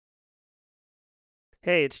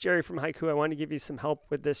Hey, it's Jerry from Haiku. I want to give you some help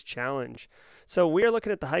with this challenge. So we are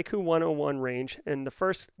looking at the Haiku 101 range and the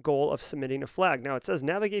first goal of submitting a flag. Now it says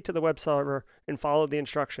navigate to the web server and follow the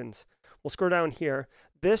instructions. We'll scroll down here.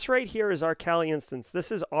 This right here is our Kali instance.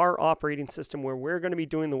 This is our operating system where we're going to be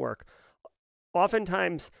doing the work.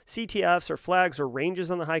 Oftentimes, CTFs or flags or ranges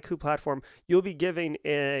on the Haiku platform, you'll be giving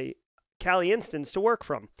a Kali instance to work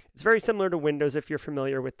from. It's very similar to Windows if you're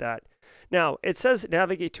familiar with that. Now, it says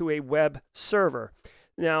navigate to a web server.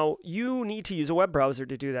 Now, you need to use a web browser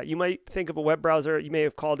to do that. You might think of a web browser, you may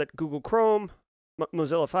have called it Google Chrome,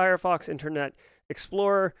 Mozilla Firefox, Internet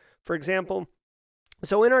Explorer, for example.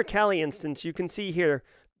 So in our Kali instance, you can see here,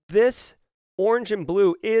 this orange and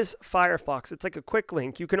blue is Firefox. It's like a quick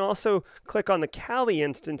link. You can also click on the Kali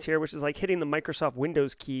instance here, which is like hitting the Microsoft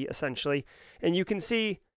Windows key, essentially. And you can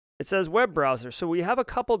see it says web browser. So we have a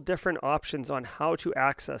couple different options on how to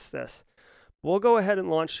access this. We'll go ahead and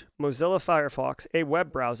launch Mozilla Firefox, a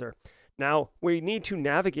web browser. Now, we need to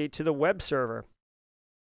navigate to the web server.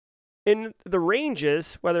 In the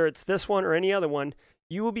ranges, whether it's this one or any other one,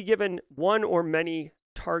 you will be given one or many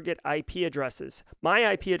target IP addresses.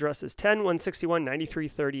 My IP address is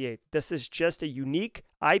 10.161.93.38. This is just a unique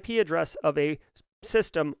IP address of a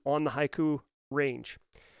system on the Haiku range.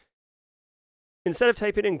 Instead of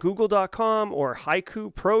typing in google.com or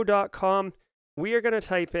haikupro.com, we are going to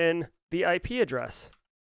type in the IP address.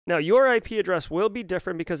 Now, your IP address will be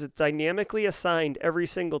different because it's dynamically assigned every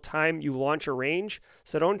single time you launch a range.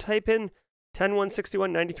 So don't type in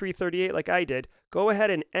 10.161.93.38 like I did. Go ahead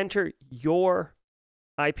and enter your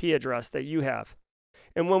IP address that you have.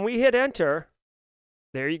 And when we hit enter,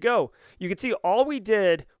 there you go. You can see all we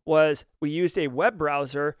did was we used a web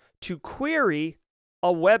browser to query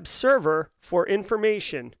a web server for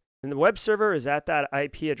information. And the web server is at that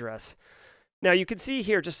IP address. Now you can see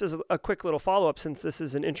here, just as a quick little follow-up, since this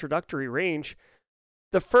is an introductory range,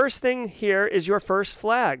 the first thing here is your first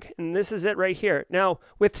flag, and this is it right here. Now,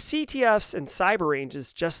 with CTFs and cyber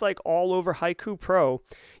ranges, just like all over Haiku Pro,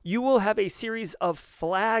 you will have a series of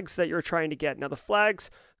flags that you're trying to get. Now, the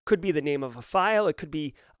flags could be the name of a file. It could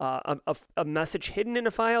be a message hidden in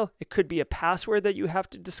a file. It could be a password that you have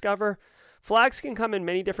to discover. Flags can come in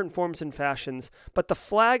many different forms and fashions, but the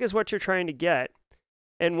flag is what you're trying to get.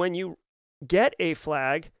 And when you get a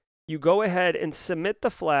flag, you go ahead and submit the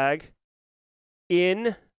flag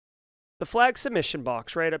in the flag submission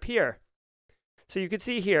box right up here. So you can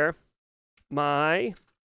see here, my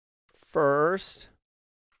first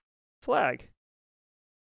flag.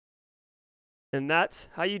 And that's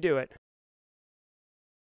how you do it.